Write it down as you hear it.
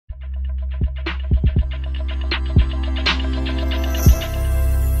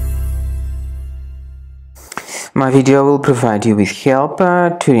My video will provide you with help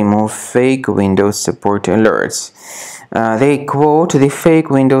to remove fake Windows support alerts. They quote the fake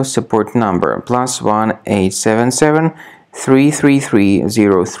Windows support number +1 877 333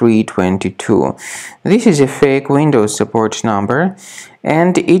 0322. This is a fake Windows support number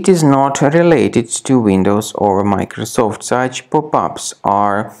and it is not related to Windows or Microsoft. Such pop-ups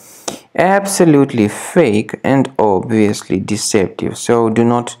are absolutely fake and obviously deceptive, so do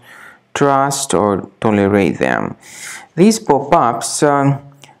not trust or tolerate them. These pop-ups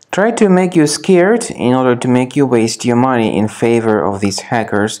try to make you scared in order to make you waste your money in favor of these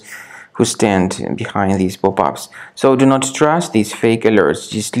hackers who stand behind these pop-ups. So do not trust these fake alerts,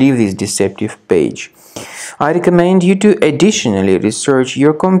 just leave this deceptive page. I recommend you to additionally research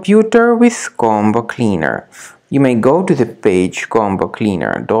your computer with Combo Cleaner. You may go to the page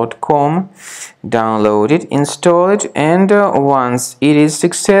combocleaner.com, download it, install it, and once it is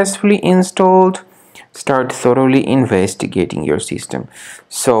successfully installed, start thoroughly investigating your system.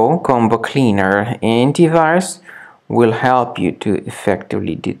 So, Combo Cleaner Antivirus will help you to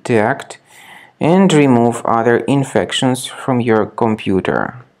effectively detect and remove other infections from your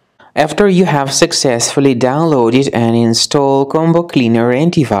computer. After you have successfully downloaded and installed Combo Cleaner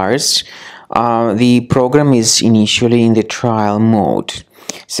Antivirus, the program is initially in the trial mode,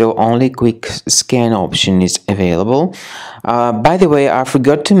 so only quick scan option is available. By the way, I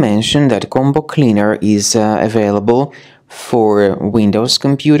forgot to mention that Combo Cleaner is available for Windows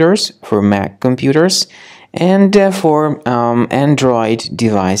computers, for Mac computers, and for Android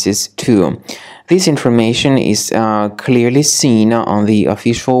devices too. This information is clearly seen on the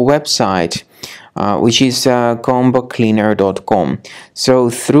official website, which is combocleaner.com. So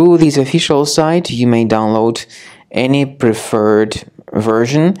through this official site you may download any preferred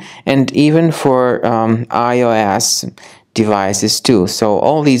version, and even for iOS devices too. So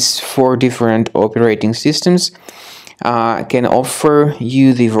all these 4 different operating systems can offer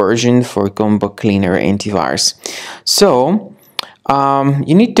you the version for Combo Cleaner Antivirus. So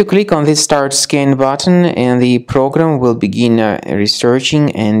you need to click on this Start Scan button and the program will begin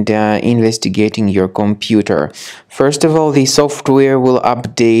researching and investigating your computer. First of all, the software will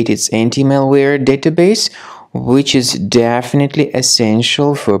update its anti-malware database, which is definitely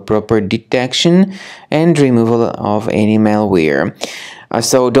essential for proper detection and removal of any malware.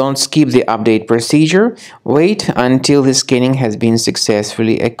 So don't skip the update procedure. Wait until the scanning has been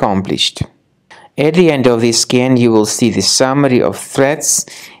successfully accomplished. At the end of this scan, you will see the summary of threats,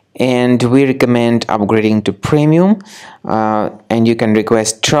 and we recommend upgrading to Premium, and you can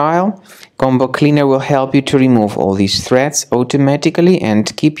request trial. Combo Cleaner will help you to remove all these threats automatically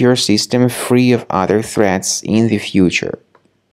and keep your system free of other threats in the future.